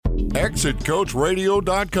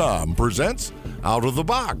ExitCoachRadio.com presents Out of the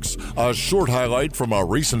Box, a short highlight from a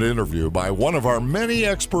recent interview by one of our many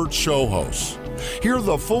expert show hosts. Hear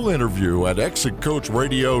the full interview at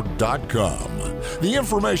ExitCoachRadio.com, the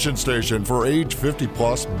information station for age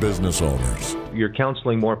 50-plus business owners. You're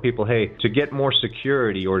counseling more people, hey, to get more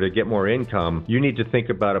security or to get more income, you need to think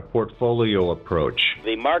about a portfolio approach.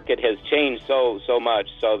 The market has changed so much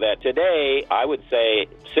so that today, I would say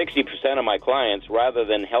 60% of my clients, rather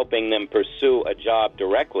than helping them pursue a job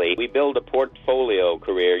directly, we build a portfolio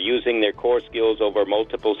career using their core skills over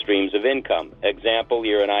multiple streams of income. Example,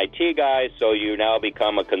 you're an IT guy, so you now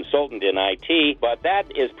become a consultant in IT, but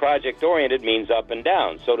that is project-oriented, means up and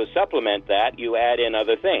down. So to supplement that, you add in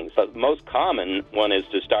other things. But most common one is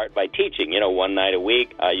to start by teaching. One night a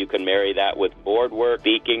week. You can marry that with board work,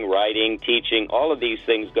 speaking, writing, teaching. All of these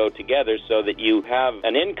things go together so that you have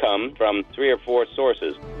an income from 3 or 4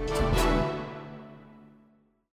 sources.